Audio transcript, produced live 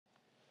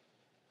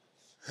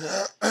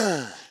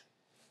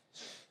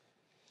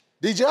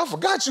DJ, I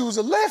forgot you was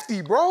a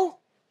lefty, bro.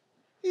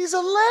 He's a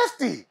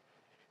lefty.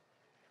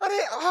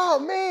 Oh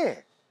man.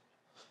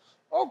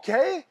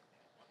 Okay.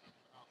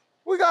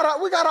 We got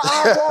an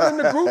eyeball in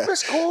the group.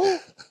 It's cool. You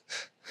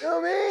know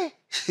what I mean?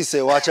 He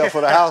said, watch out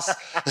for the house.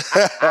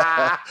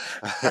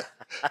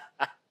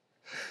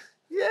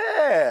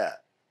 Yeah.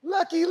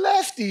 Lucky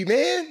lefty,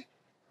 man.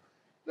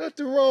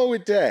 Nothing wrong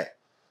with that.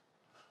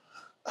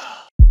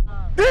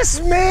 This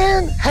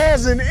man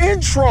has an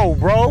intro,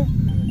 bro.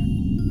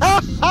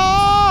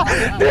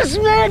 This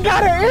man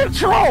got an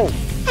intro.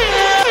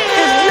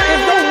 If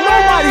don't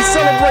nobody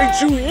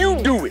celebrate you,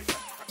 you do it.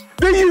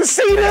 Do you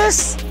see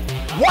this?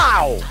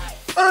 Wow.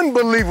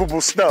 Unbelievable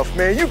stuff,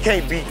 man. You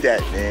can't beat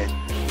that, man.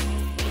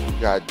 We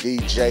got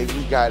DJ,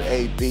 we got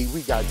AB,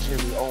 we got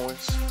Jimmy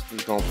Owens.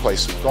 We're gonna play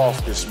some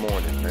golf this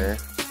morning, man.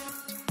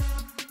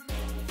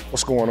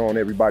 What's going on,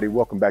 everybody?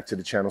 Welcome back to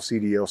the channel,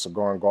 CDL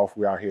Cigar and Golf.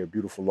 We're out here at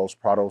beautiful Los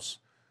Prados.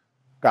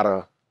 Got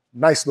a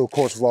nice little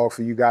course vlog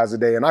for you guys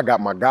today, and I got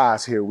my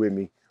guys here with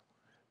me.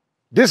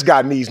 This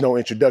guy needs no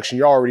introduction.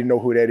 You already know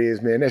who that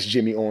is, man. That's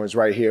Jimmy Owens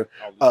right here.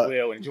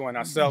 Well, enjoying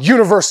ourselves.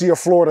 University of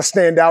Florida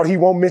standout. He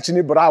won't mention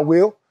it, but I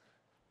will.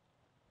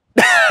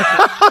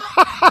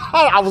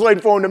 I was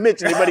waiting for him to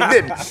mention it, but he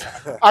didn't.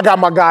 I got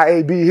my guy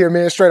AB here,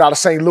 man, straight out of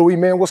St. Louis,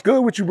 man. What's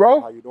good with you,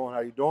 bro? How you doing? How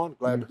you doing?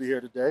 Glad to be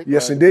here today.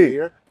 Yes, Glad to be indeed.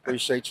 here.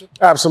 Appreciate you.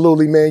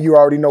 Absolutely, man. You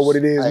already know what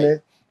it is,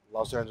 man.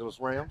 Los Angeles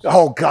Rams.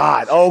 Oh,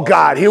 God. Oh,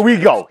 God. Here we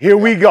go. Here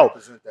we go.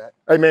 That.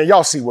 Hey, man,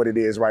 y'all see what it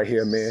is right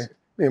here, man.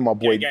 Me and my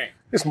boy.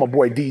 This is my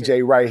boy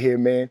DJ right here,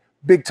 man.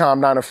 Big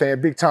time Niner fan,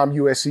 big time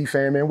USC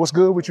fan, man. What's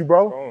good with you,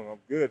 bro? Oh, I'm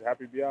good.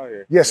 Happy to be out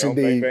here. Yes,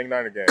 indeed. Bang, bang,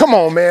 Niner game. Come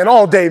on, man.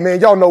 All day, man.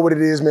 Y'all know what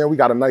it is, man. We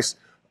got a nice,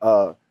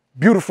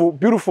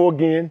 beautiful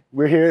again.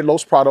 We're here at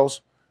Los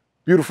Prados.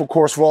 Beautiful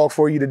course vlog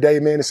for you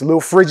today, man. It's a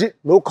little frigid,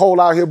 a little cold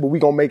out here, but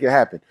we're going to make it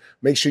happen.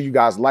 Make sure you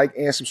guys like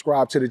and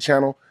subscribe to the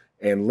channel.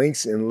 And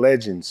Links and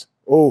Legends.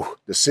 Oh,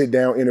 the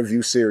sit-down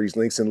interview series,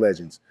 Links and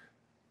Legends.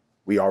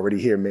 We already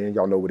here, man.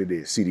 Y'all know what it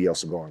is. CDL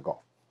Cigar and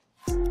Golf.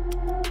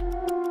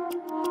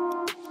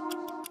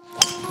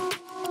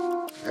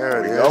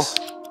 There it is.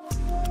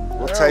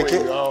 We'll take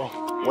it.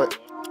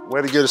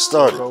 Way to get it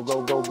started. Go,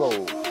 go, go, go.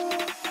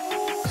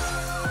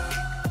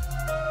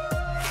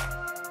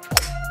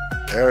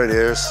 There it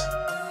is.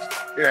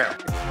 Yeah.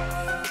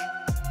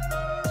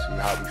 See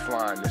how we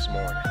flying this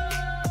morning.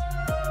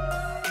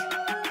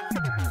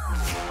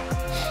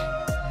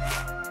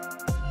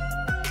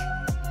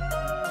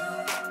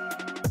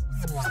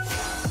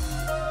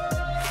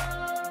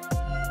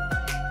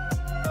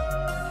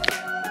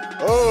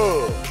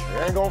 Oh,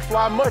 it ain't gonna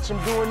fly much.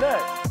 I'm doing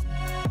that.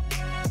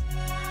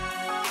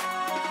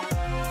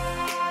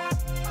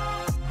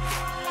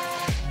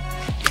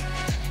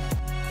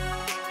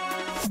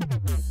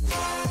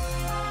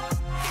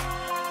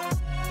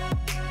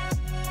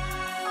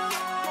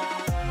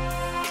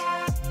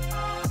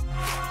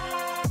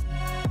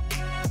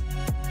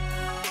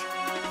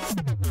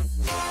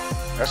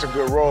 That's a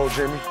good roll,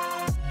 Jimmy.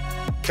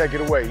 Take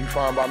it away. You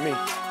fine by me.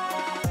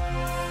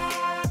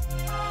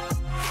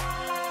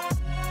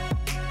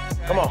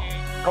 Come on.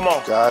 Come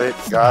on. Got it.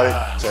 Got it.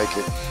 Take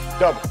it.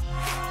 Double.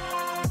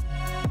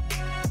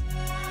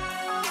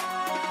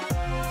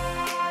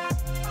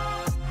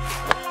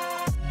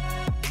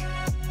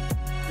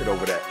 Get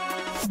over that.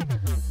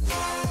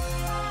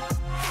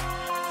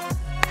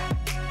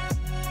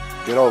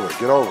 Get over it.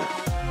 Get over it.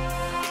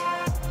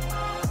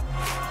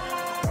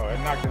 Oh, it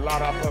knocked a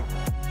lot off of it.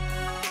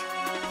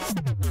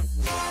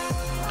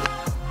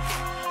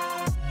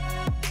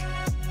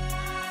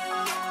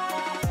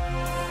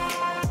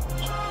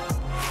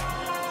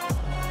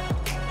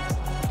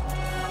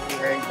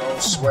 Ain't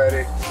gonna sweat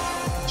it,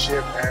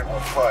 chip and a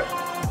putt.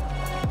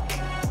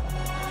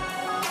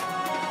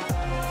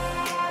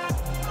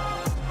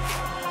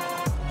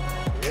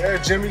 Yeah,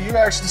 Jimmy, you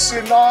actually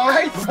sitting all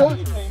right, bro.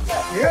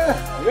 Yeah.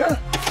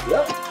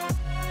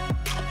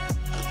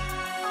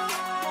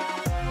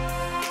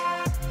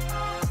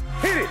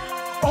 Hit it.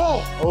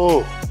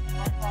 Oh.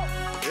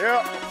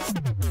 Yeah.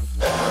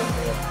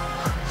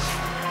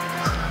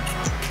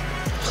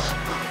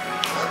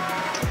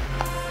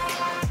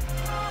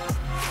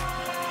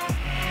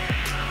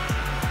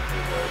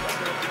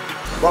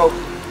 Bro.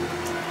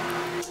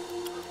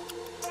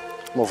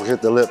 I'm gonna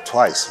hit the lip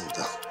twice.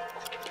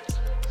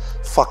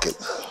 Fuck it.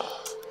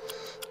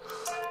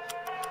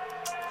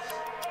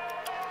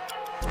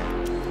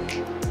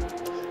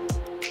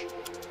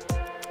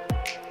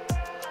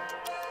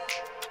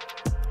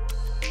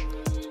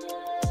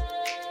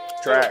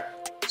 Track.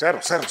 Settle.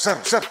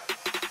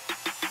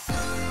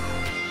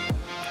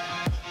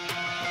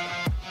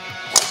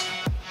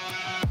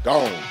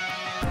 Gone.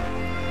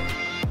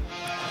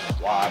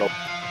 Wide open.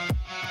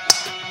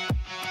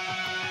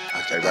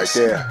 Okay, right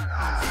there.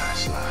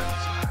 Slide.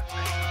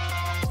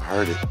 I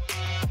heard it.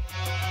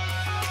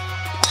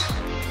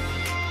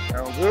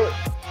 Sound good.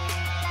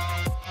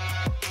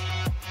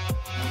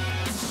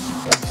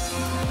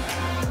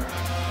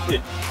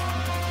 Yeah.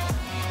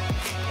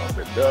 A little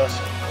bit dust.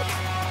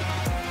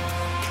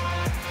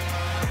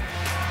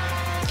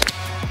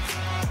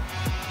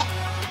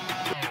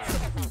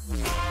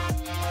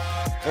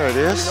 it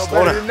is. No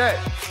better than that.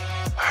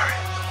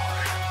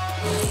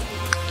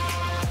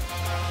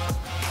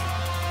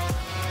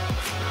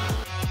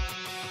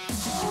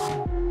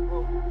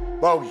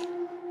 Bogey.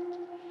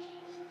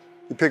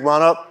 You pick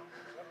mine up?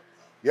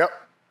 Yep.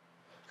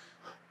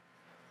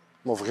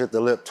 Motherfucker hit the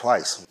lip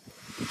twice.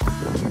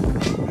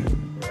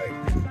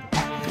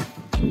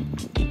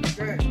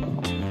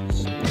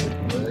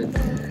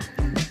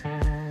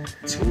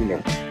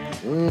 Tina.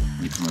 You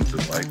come to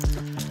like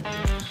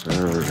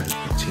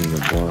Tina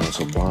Barnes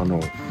Obano.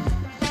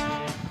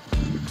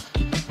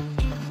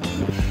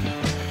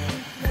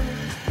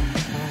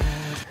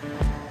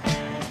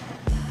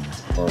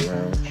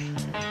 Lounge.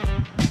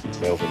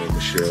 Melvin and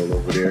Michelle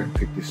over there.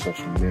 Pick this up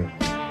from them.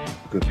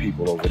 Good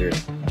people over there.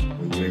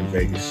 When you're in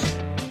Vegas,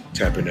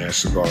 tap in that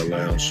cigar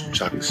lounge,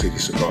 Chocolate City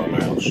Cigar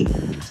Lounge.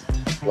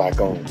 Black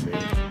owned,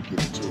 man.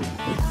 Get into it.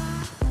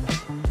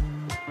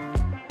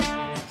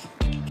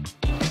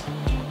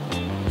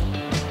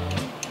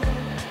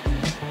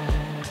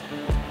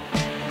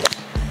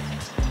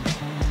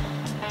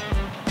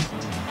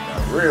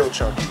 Real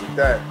chunky with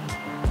that.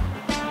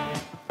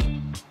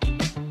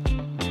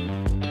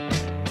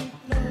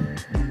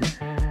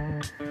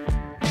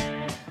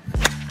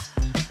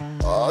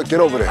 Get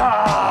over there.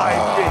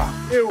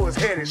 It was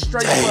headed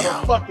straight for the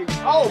fucking.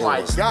 Oh my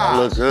God. That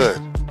looks good.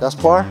 That's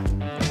par?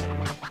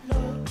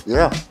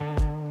 Yeah.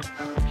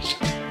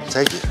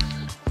 Take it.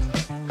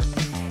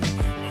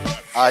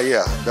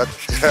 Yeah. That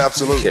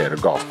absolutely. Yeah, the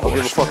golf course. Don't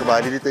give a fuck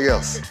about anything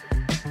else.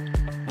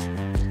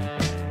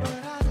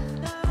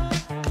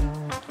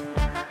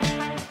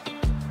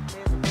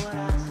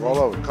 Roll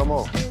over, come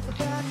on.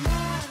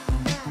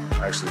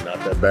 Actually, not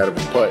that bad of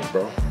a putt,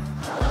 bro.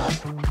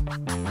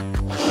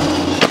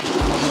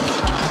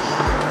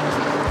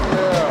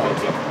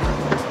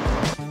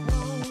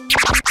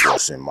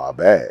 What's in my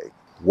bag?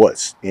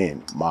 What's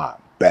in my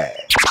bag?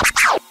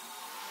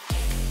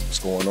 What's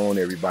going on,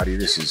 everybody?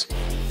 This is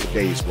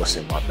today's What's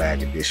in My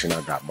Bag edition. I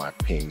got my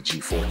Ping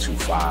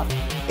G425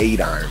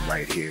 8-iron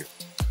right here.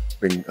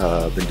 Been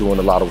doing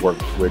a lot of work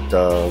with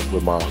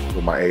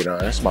my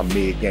 8-iron. It's my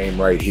mid game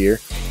right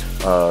here.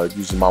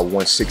 Using my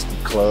 160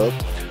 club.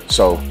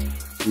 So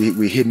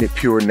we hitting it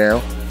pure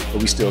now,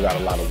 but we still got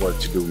a lot of work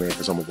to do, man,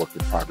 because I'm a work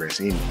in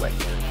progress anyway.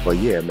 But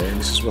yeah, man,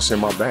 this is what's in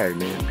my bag,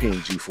 man. Ping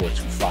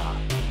G425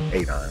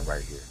 8-iron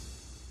right here.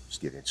 Let's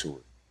get into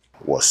it.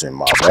 What's in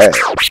my bag?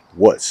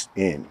 What's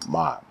in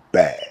my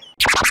bag?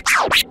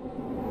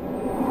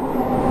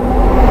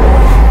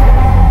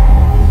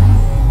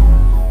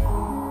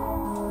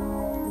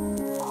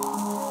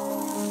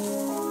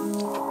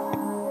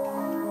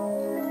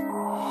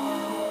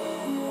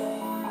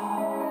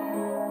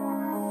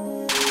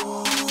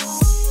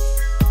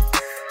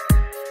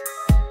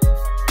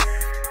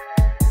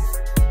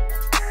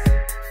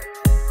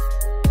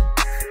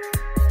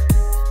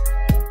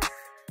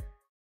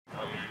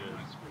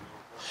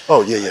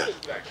 Oh, yeah.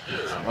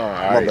 All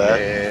right, my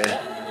bad. man.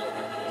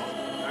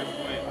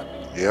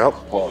 Yep.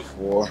 Par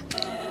 4,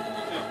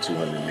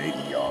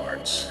 280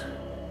 yards.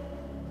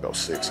 Go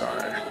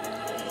 6-iron.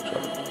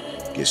 Try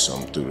to get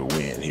something through the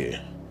wind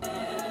here.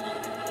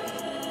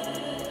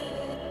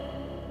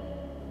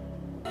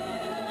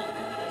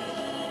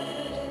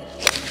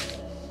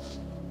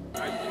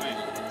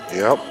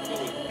 Yep.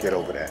 Get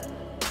over that.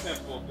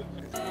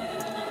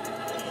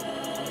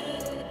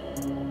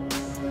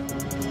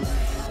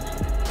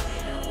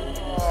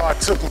 Oh, I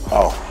took.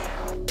 Oh.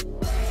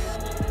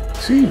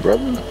 See,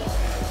 brother.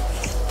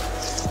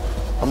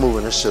 I'm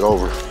moving this shit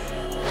over.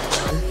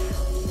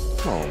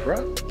 Come on,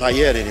 bro. Not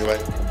yet, anyway.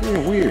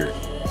 Being weird.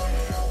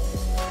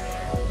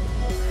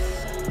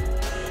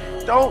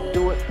 Don't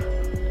do it.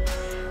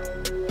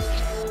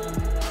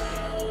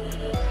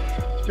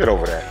 Get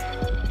over that.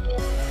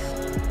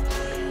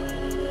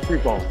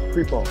 Creep on,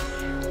 creep on.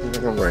 You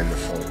think I'm right in the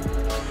front.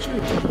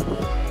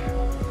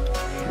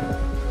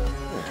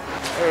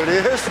 There it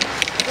is.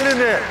 Get in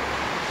there.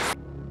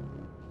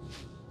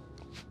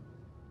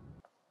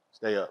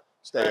 Stay up,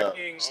 stay up,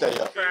 stay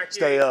up,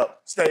 stay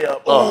up, stay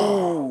up.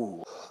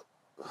 Oh.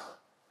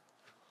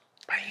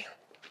 Bam.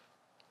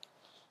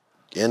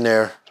 In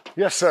there.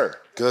 Yes, sir.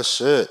 Good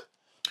shit.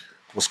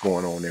 What's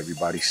going on,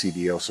 everybody?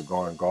 CDL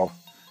Cigar and Golf.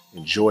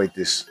 Enjoyed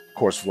this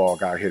course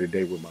vlog out here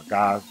today with my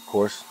guys, of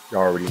course. You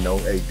already know,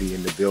 AD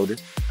in the building.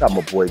 Got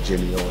my boy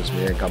Jimmy Owens,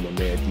 man. Got my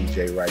man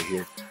DJ right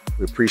here.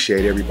 We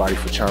appreciate everybody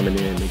for chiming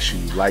in. Make sure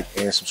you like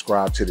and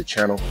subscribe to the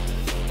channel.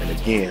 And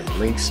again,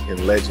 Links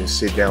and Legends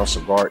Sit Down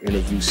Cigar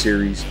Interview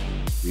Series.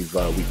 We've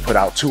put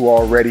out 2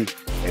 already,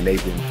 and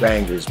they've been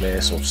bangers,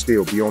 man. So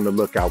still be on the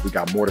lookout. We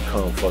got more to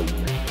come for you,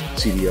 man.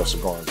 CDL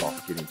Cigar and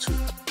Golf. Get into it.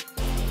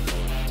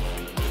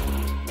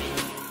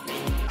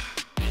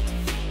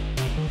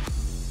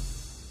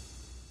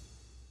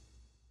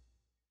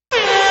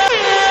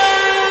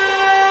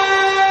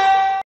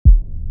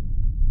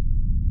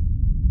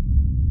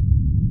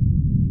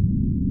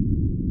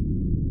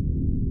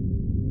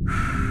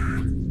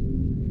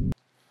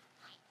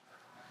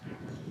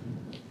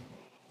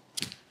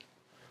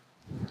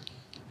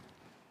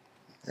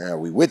 Now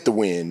we with the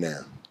wind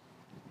now.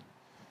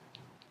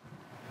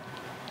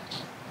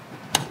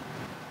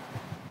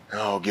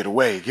 get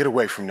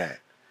away from that.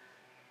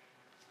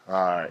 All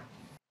right.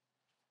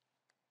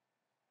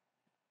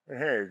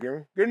 Hey,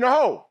 get in the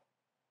hole.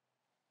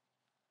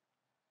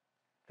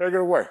 Take it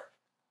away.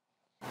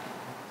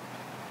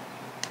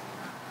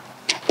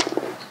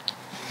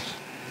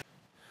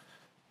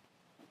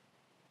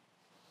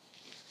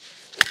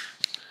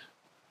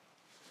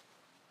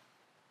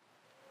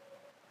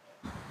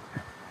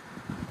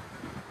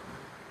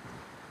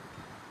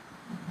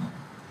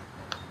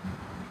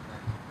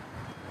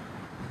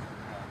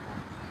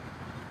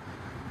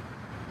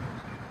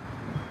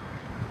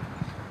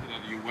 Get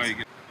out of your way.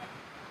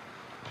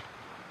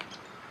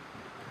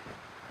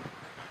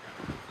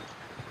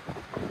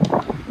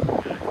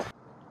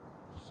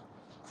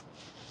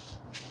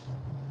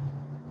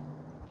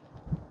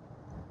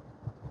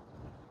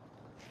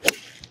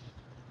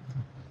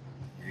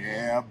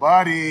 Yeah,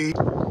 buddy.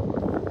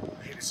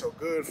 I hit it so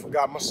good,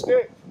 forgot my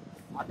stick.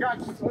 I got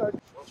you, son. All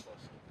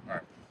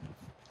right.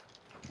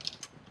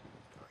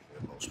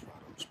 Here, Los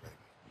Prados,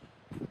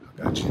 baby.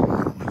 I got you,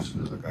 Owens.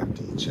 I got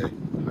DJ.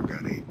 I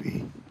got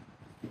AB.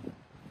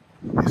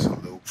 It's a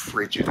little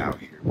frigid out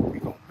here, but we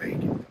gonna make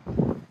it.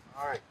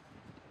 All right.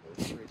 A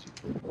little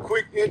frigid.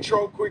 Quick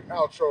intro, quick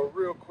outro,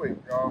 real quick,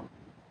 y'all.